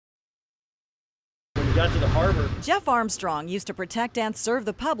got to the harbor. Jeff Armstrong used to protect and serve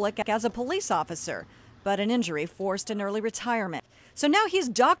the public as a police officer, but an injury forced an early retirement. So now he's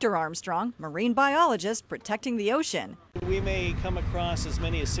Dr. Armstrong, marine biologist protecting the ocean. We may come across as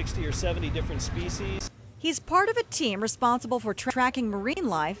many as 60 or 70 different species. He's part of a team responsible for tracking marine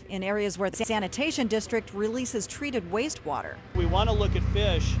life in areas where the Sanitation District releases treated wastewater. We want to look at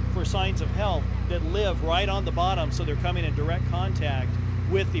fish for signs of health that live right on the bottom, so they're coming in direct contact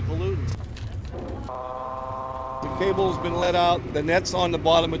with the pollutants. The cable's been let out, the net's on the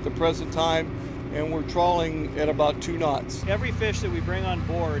bottom at the present time, and we're trawling at about 2 knots. Every fish that we bring on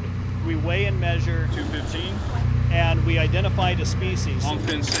board, we weigh and measure 215. and we identify the species.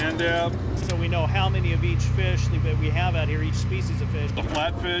 Longfin sand dab. So we know how many of each fish that we have out here, each species of fish. The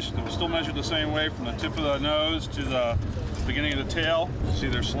flatfish, they're still measured the same way from the tip of the nose to the beginning of the tail. See,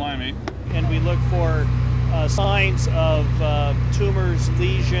 they're slimy. And we look for signs of tumors,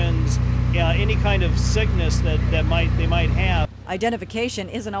 lesions, any kind of sickness that they might have. Identification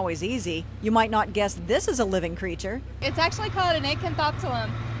isn't always easy. You might not guess this is a living creature. It's actually called an Acanthoptilum,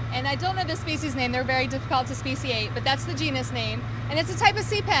 and I don't know the species name. They're very difficult to speciate, but that's the genus name. And it's a type of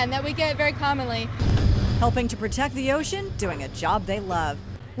sea pen that we get very commonly. Helping to protect the ocean, doing a job they love.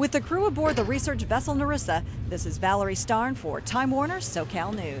 With the crew aboard the research vessel Narissa, this is Valerie Starn for Time Warner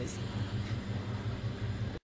SoCal News.